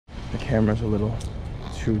The camera's a little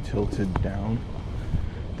too tilted down.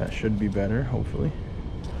 That should be better, hopefully.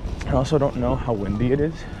 I also don't know how windy it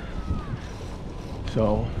is,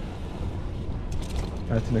 so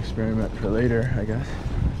that's an experiment for later, I guess.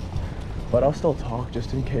 But I'll still talk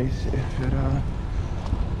just in case if it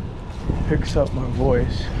picks up my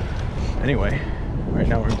voice. Anyway, right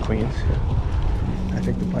now we're in Queens. I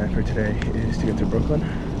think the plan for today is to get to Brooklyn,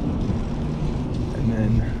 and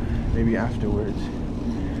then maybe afterwards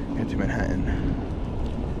get to Manhattan.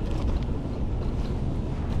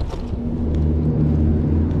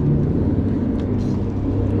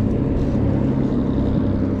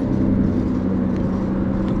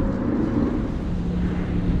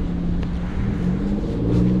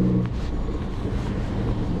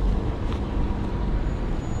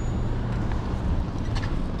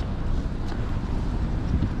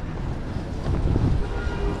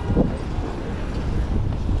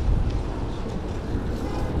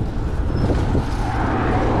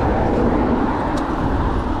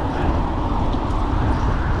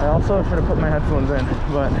 I should have put my headphones in,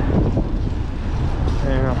 but you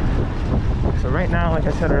know. So right now, like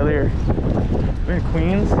I said earlier, we're in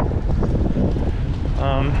Queens.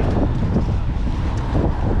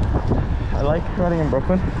 I like riding in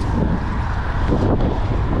Brooklyn.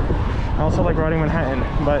 I also like riding Manhattan,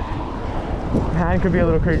 but Manhattan could be a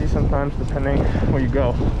little crazy sometimes depending where you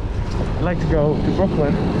go. I like to go to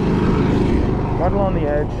Brooklyn, right along the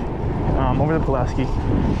edge, over the Pulaski,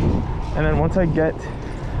 and then once I get,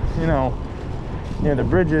 you know, near the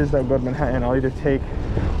bridges that go to Manhattan, I'll either take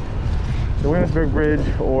the Williamsburg Bridge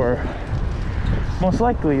or most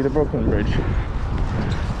likely the Brooklyn Bridge,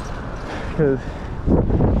 because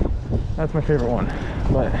that's my favorite one.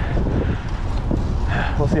 But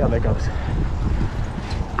we'll see how that goes.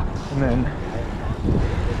 And then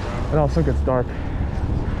it also gets dark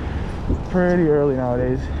pretty early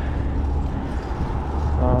nowadays,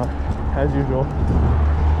 as usual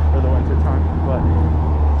for the winter time. But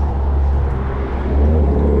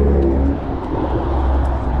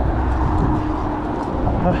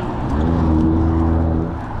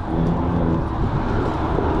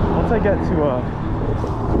once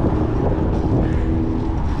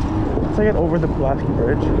I get over the Pulaski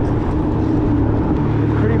Bridge, it's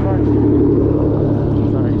pretty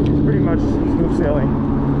much smooth sailing.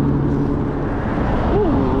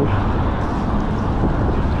 Ooh.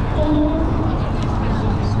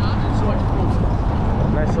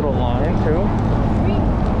 Nice little line too.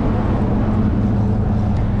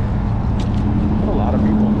 A lot of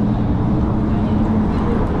people.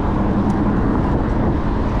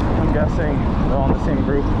 I'm guessing they're all in the same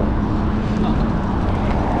group.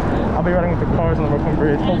 I'll be riding with the cars on the Brooklyn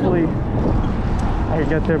Bridge. Hopefully I can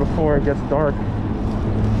get there before it gets dark.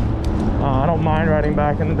 I don't mind riding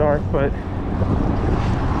back in the dark, but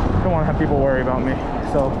I don't want to have people worry about me.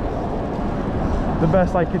 So the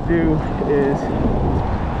best I could do is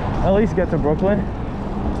at least get to Brooklyn,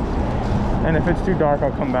 and if it's too dark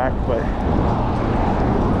I'll come back. But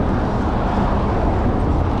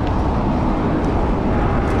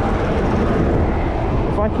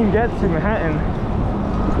if I can get to Manhattan,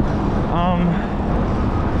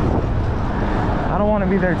 I don't want to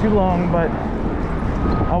be there too long, but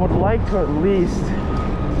I would like to at least,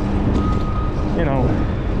 you know,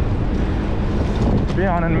 be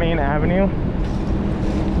on a main avenue.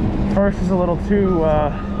 First is a little too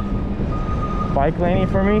bike laney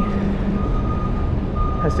for me.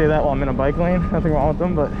 I say that while I'm in a bike lane, nothing wrong with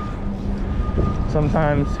them, but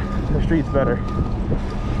sometimes the street's better.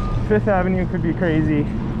 Fifth Avenue could be crazy.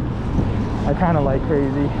 I kind of like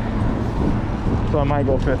crazy, so I might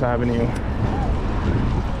go Fifth Avenue.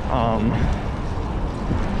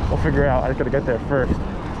 We'll figure out. I gotta get there first.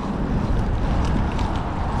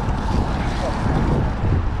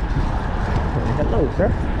 Hello, sir.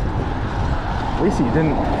 At least he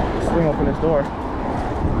didn't swing open his door.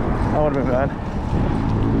 That would have been bad.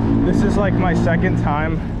 This is like my second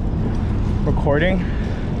time recording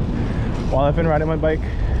while I've been riding my bike,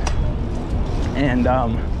 and I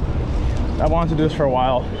wanted to do this for a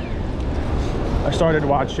while. I started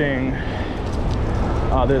watching,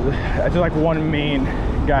 there's like one main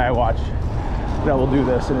guy I watch that will do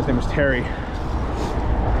this, and his name is Terry.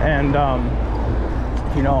 And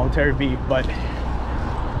you know Terry B, but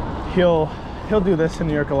he'll do this in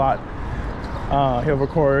New York a lot. He'll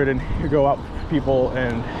record and he'll go out with people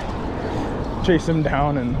and chase them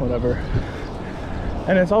down and whatever.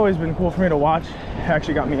 And it's always been cool for me to watch. It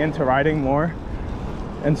actually got me into riding more.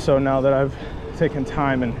 And so now that I've taken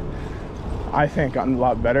time and I think gotten a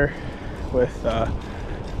lot better with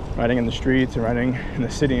riding in the streets and riding in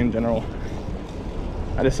the city in general,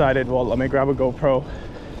 I decided, well, let me grab a GoPro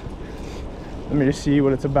Let me just see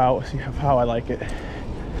what it's about, see how I like it.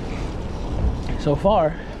 So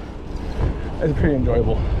far, it's pretty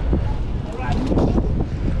enjoyable.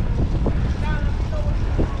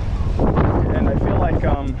 And I feel like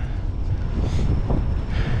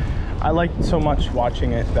I liked so much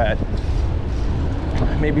watching it that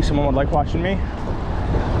maybe someone would like watching me.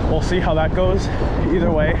 We'll see how that goes. Either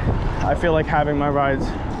way, I feel like having my rides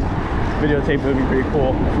videotaped would be pretty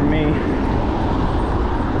cool for me.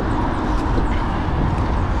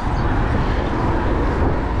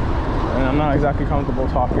 And I'm not exactly comfortable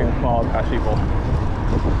talking while I pass people,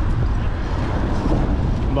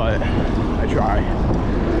 but I try.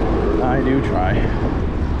 I do try.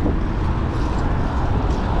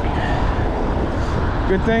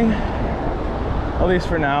 Good thing, at least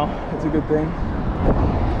for now, it's a good thing,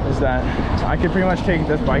 is that I could pretty much take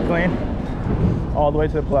this bike lane all the way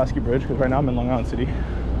to the Pulaski Bridge, because right now I'm in Long Island City.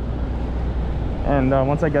 And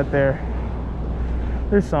once I get there,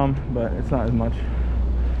 there's some, but it's not as much.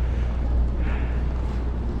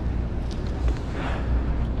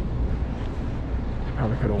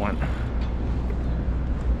 Probably could have went.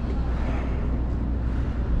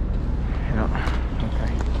 Yeah,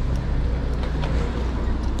 okay.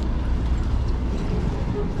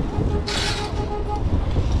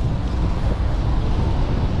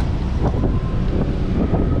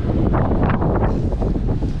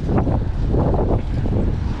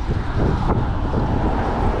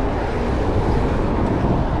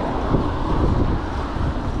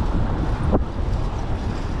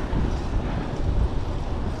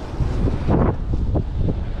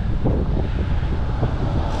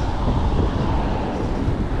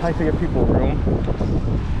 I like to give people room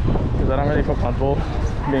because I don't really feel comfortable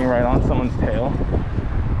being right on someone's tail,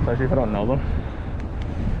 especially if I don't know them.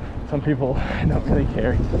 Some people don't really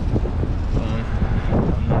care.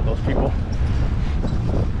 I'm not those people.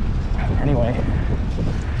 Anyway,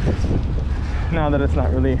 now that it's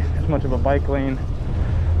not really as much of a bike lane,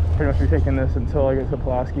 pretty much be taking this until I get to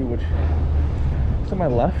Pulaski, which is to my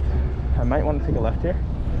left. I might want to take a left here.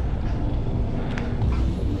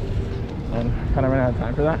 And kind of ran out of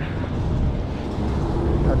time for that.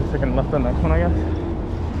 I'll just take a left on the next one, I guess.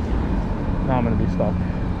 Now I'm going to be stuck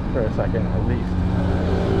for a second at least.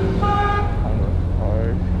 I'm going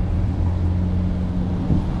hard.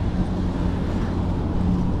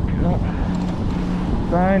 No.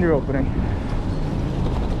 Find your opening.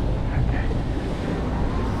 Okay.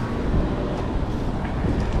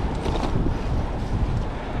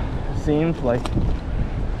 Seems like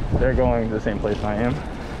they're going to the same place I am.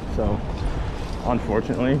 So,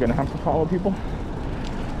 unfortunately, gonna have to follow people.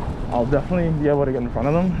 I'll definitely be able to get in front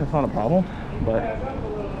of them. It's not a problem, but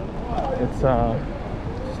it's just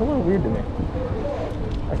a little weird to me.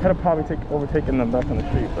 I could have probably overtaken them back on the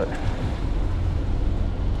street, but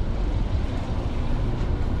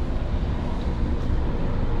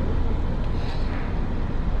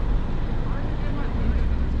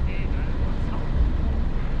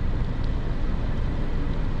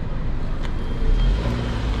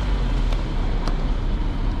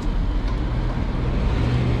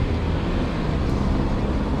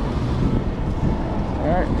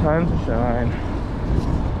time to shine.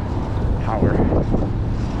 Power.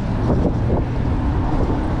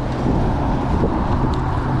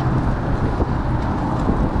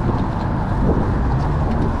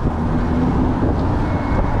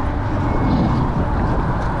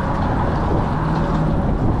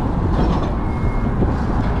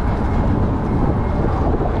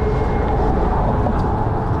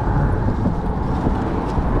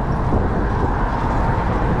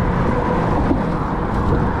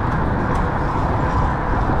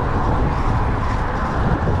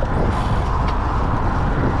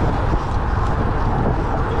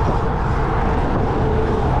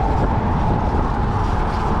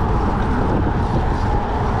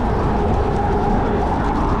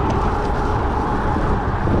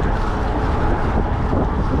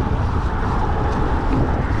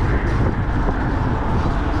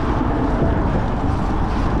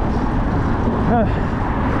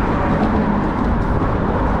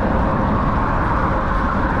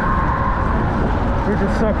 We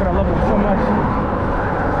just suck, but I love it so much.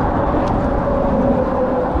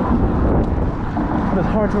 It's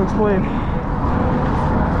hard to explain.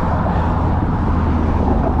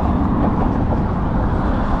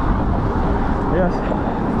 Yes.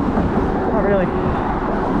 Not really.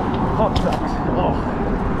 Up sucks. Oh.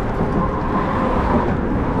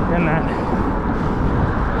 And that.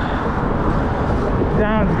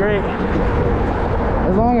 Down's great.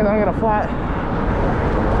 As long as I don't get a flat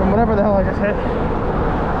from whatever the hell I just hit,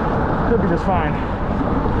 should be just fine.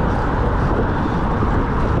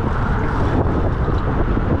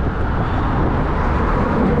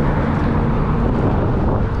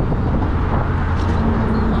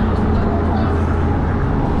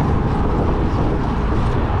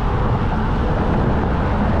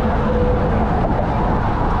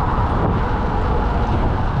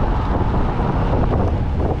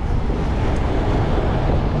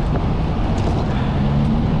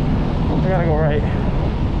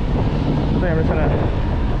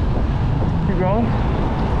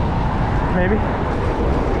 maybe.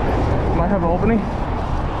 Might have an opening.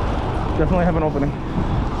 Definitely have an opening.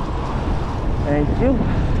 Thank you.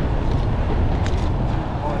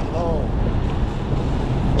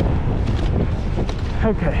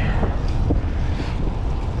 Okay.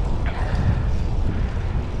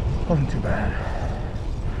 Wasn't too bad.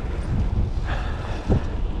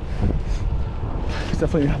 It's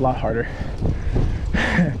definitely a lot harder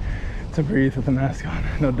to breathe with the mask on,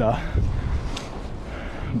 no duh.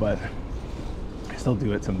 But I still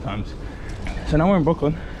do it sometimes. So now we're in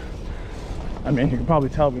Brooklyn. I mean, you can probably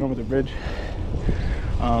tell we're over the bridge.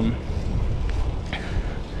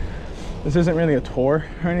 This isn't really a tour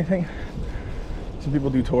or anything. Some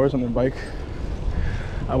people do tours on their bike.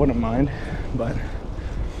 I wouldn't mind, but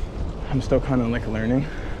I'm still kind of like learning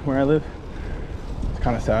where I live. It's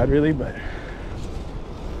kind of sad really, but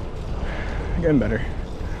I'm getting better.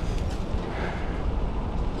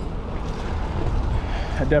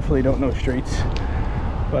 I definitely don't know streets,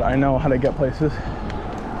 but I know how to get places.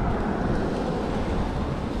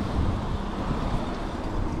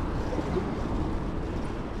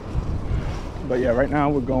 But yeah, right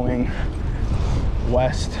now we're going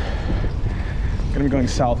west. Gonna be going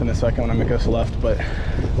south in a second when I make this left, but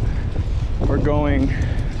we're going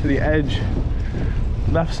to the edge,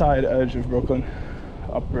 left side edge of Brooklyn,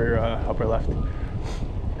 upper left,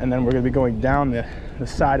 and then we're gonna be going down the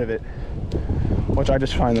side of it, which I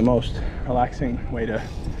just find the most relaxing way to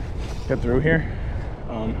get through here.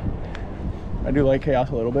 I do like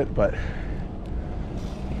chaos a little bit, but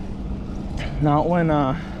not when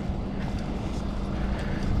I'm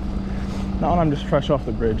just fresh off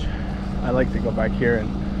the bridge. I like to go back here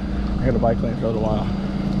and I got a bike lane for a little while.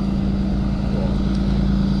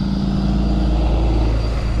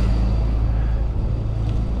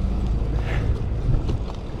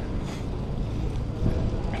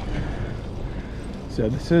 So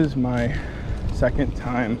this is my second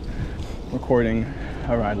time recording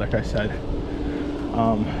a ride, like I said.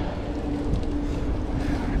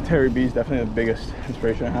 Terry B is definitely the biggest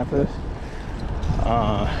inspiration I have for this.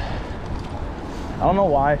 I don't know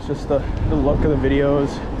why, it's just the look of the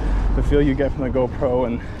videos, the feel you get from the GoPro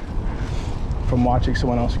and from watching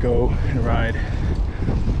someone else go and ride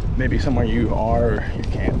maybe somewhere you are or you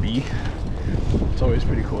can't be. It's always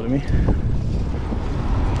pretty cool to me.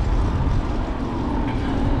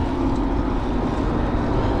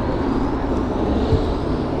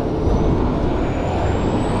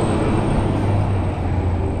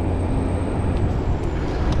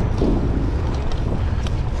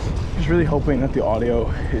 Really hoping that the audio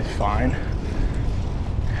is fine.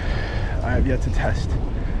 I have yet to test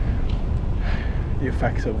the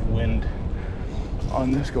effects of wind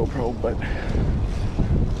on this GoPro, but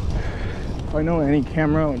if I know any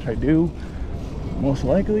camera, which I do, most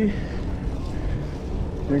likely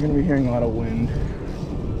you're going to be hearing a lot of wind.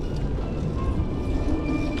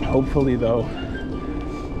 Hopefully though,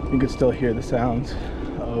 you could still hear the sounds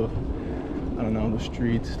of, I don't know, the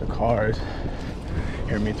streets, the cars.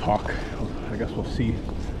 Hear me talk. I guess we'll see.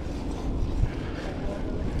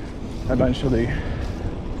 Eventually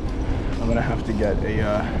I'm gonna have to get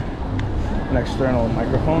an external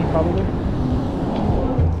microphone probably.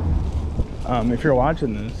 If you're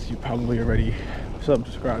watching this, you probably already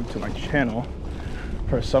subscribed to my channel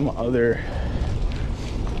for some other,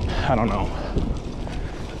 I don't know,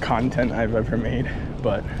 content I've ever made,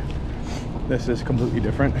 but this is completely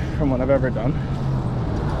different from what I've ever done.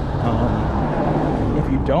 If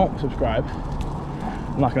you don't subscribe,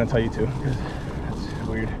 I'm not going to tell you to because that's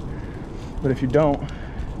weird, but if you don't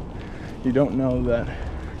know that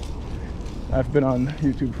I've been on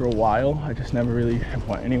YouTube for a while. I just never really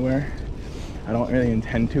went anywhere. I don't really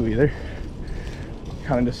intend to either.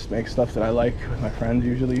 Kind of just make stuff that I like with my friends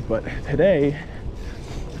usually, but today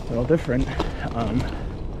a little different.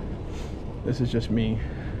 This is just me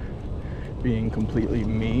being completely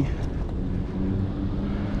me,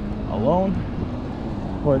 alone,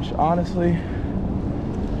 which honestly,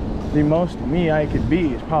 the most me I could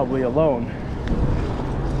be is probably alone.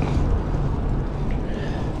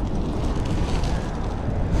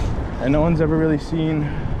 And no one's ever really seen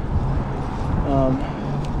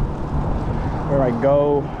where I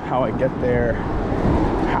go, how I get there,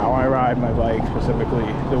 how I ride my bike,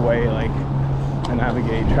 specifically the way like I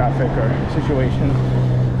navigate traffic or situations.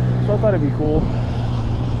 So I thought it'd be cool.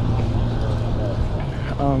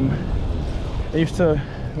 I used to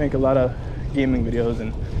make a lot of gaming videos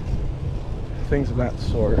and things of that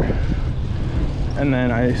sort, and then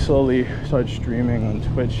I slowly started streaming on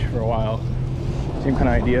Twitch for a while. Same kind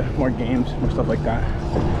of idea, more games, more stuff like that.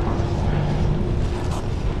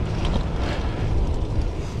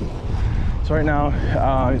 So So right now,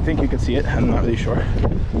 I think you can see it. I'm not really sure.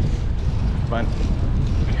 But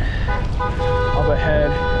up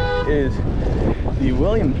ahead is the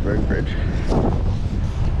Williamsburg Bridge.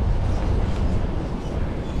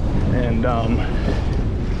 And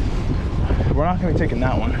we're not going to be taking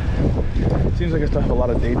that one. It seems like it still has a lot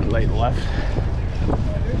of daylight left.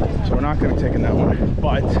 So we're not going to be taking that one.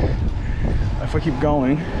 But if we keep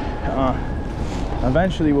going,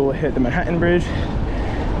 eventually we'll hit the Manhattan Bridge.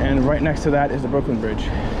 And right next to that is the Brooklyn Bridge.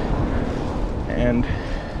 And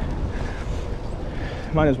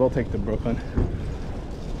might as well take the Brooklyn.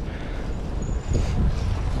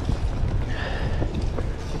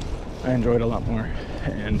 I enjoyed it a lot more.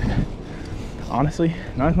 And honestly,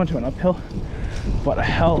 not as much of an uphill, but a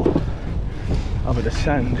hell of a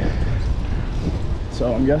descent.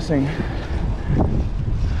 So I'm guessing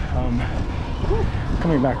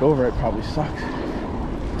coming back over it probably sucks.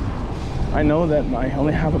 I know that I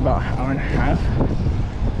only have about an hour and a half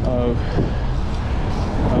of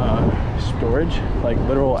storage, like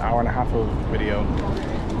literal hour and a half of video,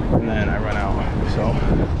 and then I run out. So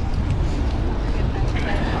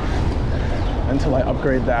until I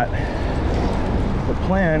upgrade that, the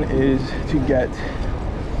plan is to get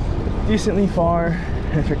decently far.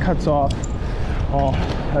 If it cuts off, well,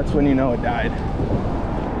 that's when you know it died.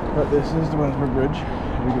 But this is the Williamsburg Bridge,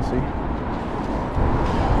 as you can see.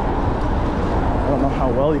 I don't know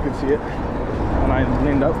how well you can see it when I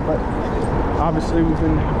leaned up, but obviously we've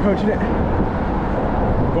been approaching it,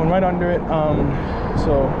 going right under it.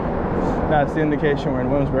 So that's the indication we're in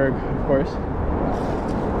Williamsburg, of course.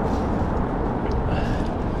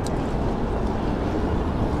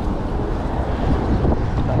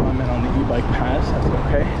 Got my man on the e-bike pass, that's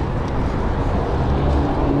okay.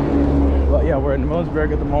 But yeah, we're in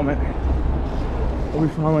Williamsburg at the moment. We'll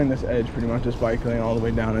be following this edge pretty much, just biking all the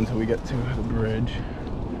way down until we get to the bridge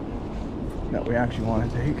that we actually want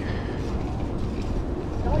to take.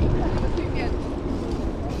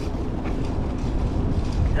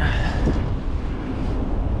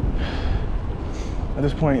 At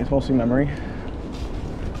this point, it's mostly memory.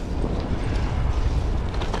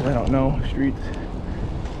 Because I don't know streets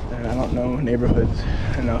and I don't know neighborhoods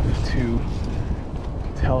enough to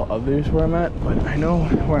tell others where I'm at, but I know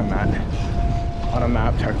where I'm at on a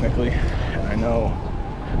map technically, and I know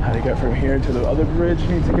how to get from here to the other bridge I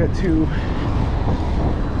need to get to.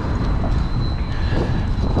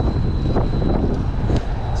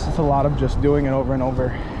 It's just a lot of just doing it over and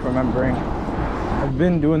over, remembering. I've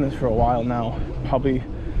been doing this for a while now, probably,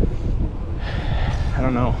 I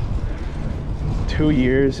don't know, 2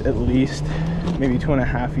 years at least, maybe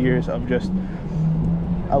 2.5 years of just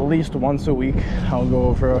at least once a week I'll go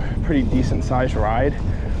over a pretty decent sized ride.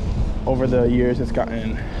 Over the years it's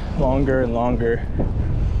gotten longer and longer.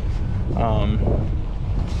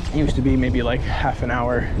 It used to be maybe like half an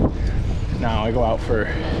hour. Now I go out for,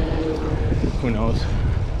 who knows.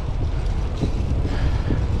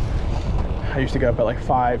 I used to get up at like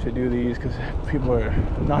 5 to do these because people are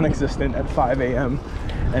non-existent at 5 a.m.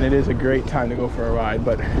 and it is a great time to go for a ride,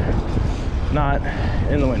 but not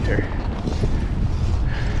in the winter.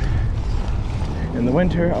 In the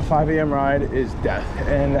winter, a 5 a.m. ride is death,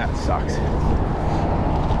 and that sucks.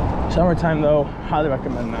 Summertime though, highly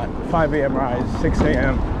recommend that. 5 a.m. ride, 6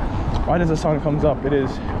 a.m. Right as the sun comes up, it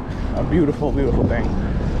is a beautiful, beautiful thing.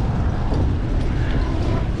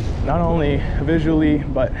 Not only visually,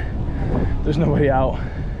 but there's nobody out.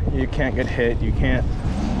 You can't get hit, you can't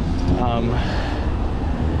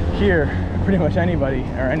hear pretty much anybody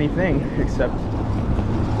or anything except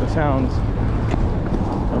the sounds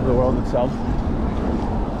of the world itself.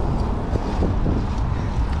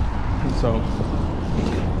 And so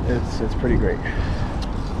it's pretty great.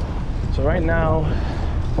 So right now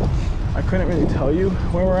I couldn't really tell you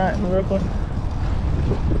where we're at in Brooklyn.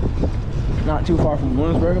 Not too far from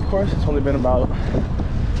Williamsburg, of course. It's only been about,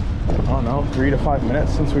 I don't know, 3 to 5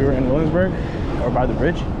 minutes since we were in Williamsburg or by the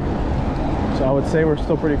bridge. So I would say we're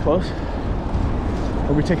still pretty close.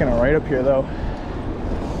 We'll be taking a right up here though.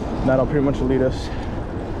 That'll pretty much lead us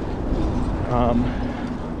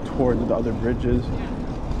towards the other bridges.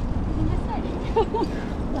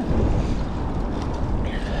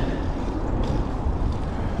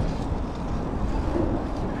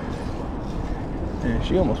 And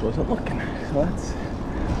she almost wasn't looking, so that's a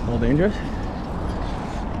little dangerous.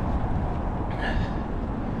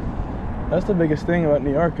 That's the biggest thing about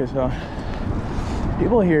New York is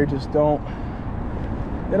people here just don't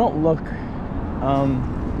look.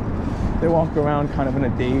 They walk around kind of in a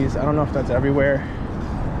daze. I don't know if that's everywhere.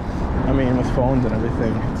 I mean, with phones and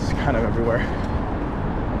everything, it's kind of everywhere.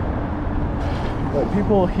 But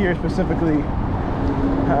people here specifically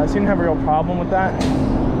seem to have a real problem with that,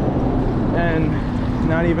 and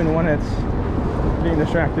not even when it's being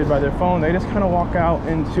distracted by their phone, they just kind of walk out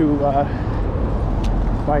into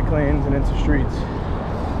bike lanes and into streets.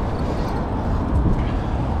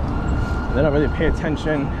 They don't really pay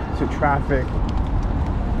attention to traffic.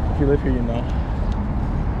 If you live here, you know.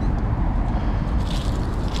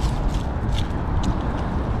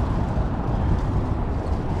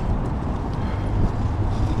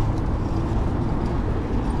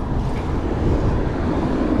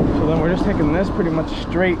 So then we're just taking this pretty much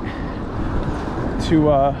straight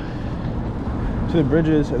to the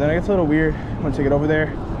bridges, and then it gets a little weird once you get over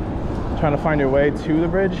there, trying to find your way to the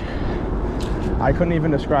bridge. I couldn't even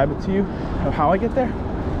describe it to you of how I get there.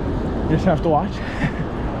 You just have to watch.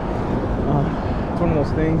 It's one of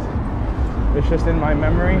those things. It's just in my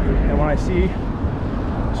memory, and when I see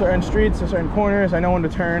certain streets or certain corners, I know when to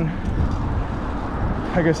turn.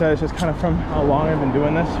 Like I said, it's just kind of from how long I've been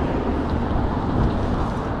doing this.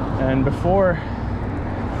 And before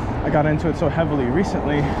I got into it so heavily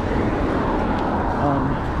recently,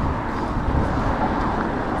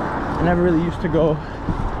 I never really used to go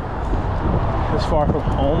this far from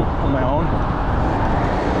home on my own.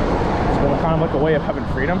 It's been kind of like a way of having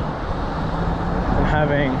freedom and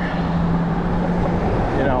having,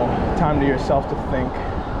 you know, time to yourself to think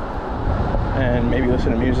and maybe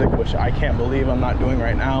listen to music, which I can't believe I'm not doing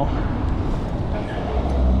right now.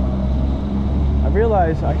 I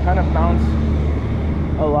realize I kind of bounce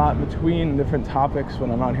a lot between different topics when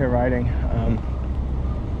I'm out here riding.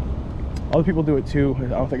 Other people do it too. I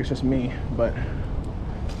don't think it's just me, but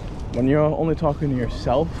when you're only talking to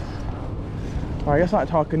yourself, or I guess not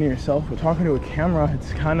talking to yourself, but talking to a camera,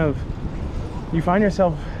 it's kind of, you find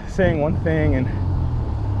yourself saying one thing and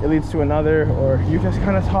it leads to another, or you just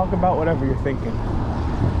kind of talk about whatever you're thinking.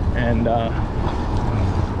 And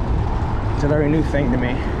it's a very new thing to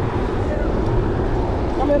me.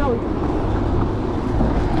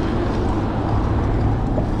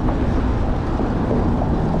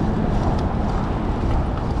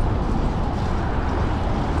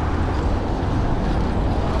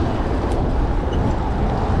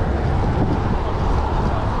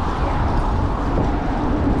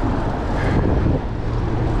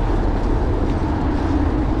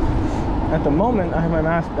 At the moment, I have my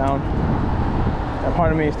mask down, and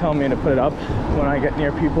part of me is telling me to put it up when I get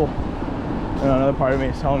near people, and another part of me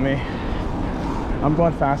is telling me I'm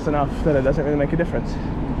going fast enough that it doesn't really make a difference,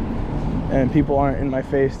 and people aren't in my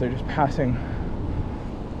face, they're just passing.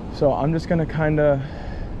 So I'm just gonna kind of,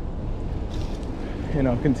 you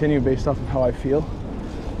know, continue based off of how I feel.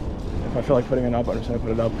 If I feel like putting it up, I'm just gonna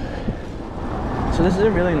put it up. So this is a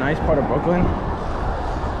really nice part of Brooklyn.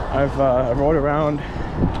 I've rode around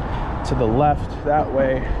to the left that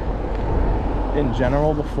way in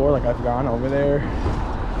general before, like I've gone over there,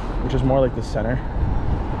 which is more like the center.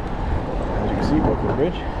 As you can see, Brooklyn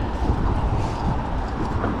Bridge.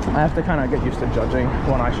 I have to kind of get used to judging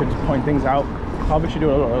when I should point things out. Probably should do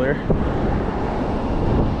it a little earlier.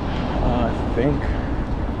 I think.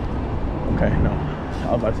 Okay, no.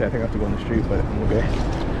 I was about to say I think I have to go in the street, but I'm okay.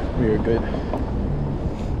 We are good.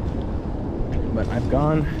 But I've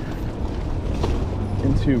gone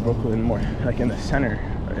into Brooklyn more, like in the center,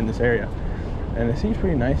 in this area, and it seems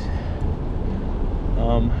pretty nice.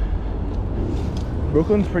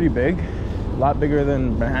 Brooklyn's pretty big, a lot bigger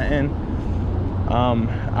than Manhattan.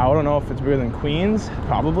 I don't know if it's bigger than Queens,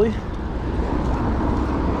 probably.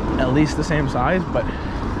 At least the same size, but if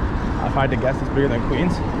I had to guess, it's bigger than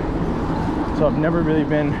Queens. So I've never really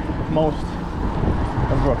been most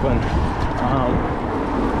of Brooklyn.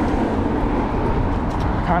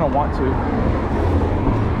 I kind of want to.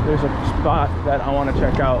 There's a spot that I want to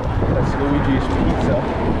check out. That's Luigi's Pizza.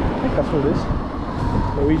 I think that's what it is.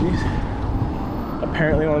 Luigi's.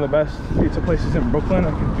 Apparently one of the best pizza places in Brooklyn.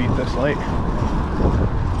 I could beat this light.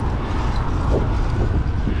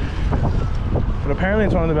 But apparently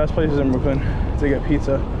it's one of the best places in Brooklyn to get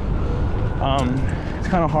pizza. It's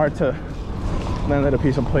kind of hard to land at a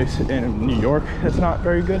pizza place in New York that's not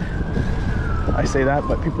very good. I say that,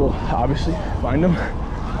 but people obviously find them.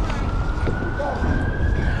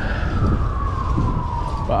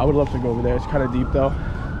 But I would love to go over there. It's kind of deep though.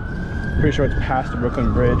 Pretty sure it's past the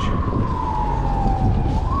Brooklyn Bridge.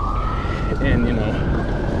 And you know,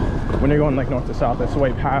 when you're going like north to south, that's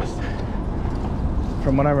way past.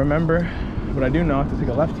 From what I remember, but I do know I have to take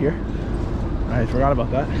a left here. I forgot about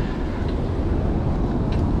that.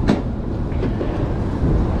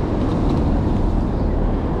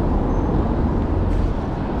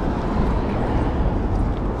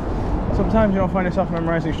 Sometimes you don't find yourself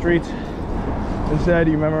memorizing streets. Instead,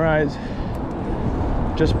 you memorize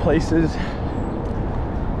just places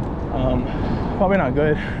Probably not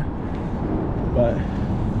good, but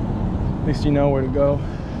at least you know where to go.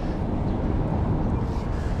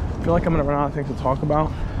 I feel like I'm gonna run out of things to talk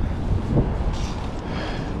about,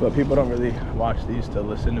 but people don't really watch these to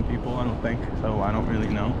listen to people, I don't think, so I don't really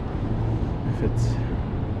know if it's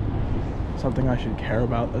something I should care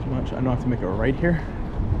about as much. I know I have to make a right here,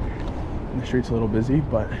 and the street's a little busy,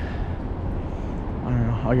 but I don't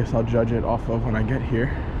know. I guess I'll judge it off of when I get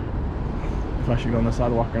here, if I should go on the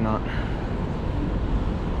sidewalk or not.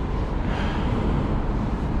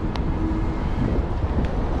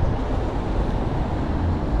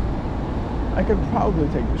 I could probably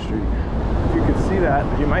take the street. If you could see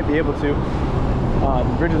that, you might be able to.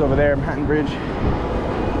 The bridge is over there, Manhattan Bridge.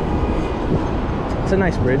 It's a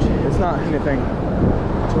nice bridge. It's not anything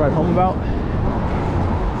to write home about.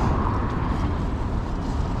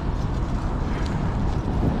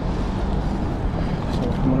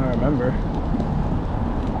 So from what I remember,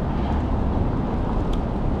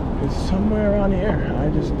 it's somewhere around here. I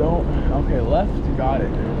just don't. Okay, left, got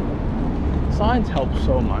it. Signs help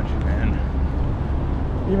so much, man.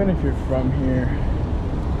 Even if you're from here,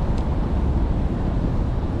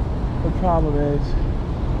 the problem is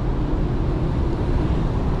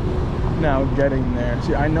now getting there.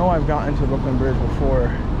 See, I know I've gotten to Brooklyn Bridge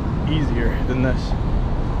before easier than this.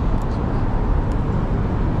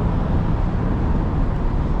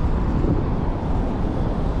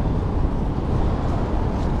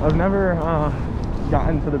 I've never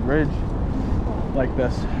gotten to the bridge like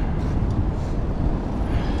this.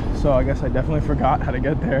 So I guess I definitely forgot how to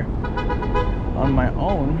get there on my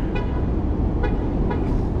own.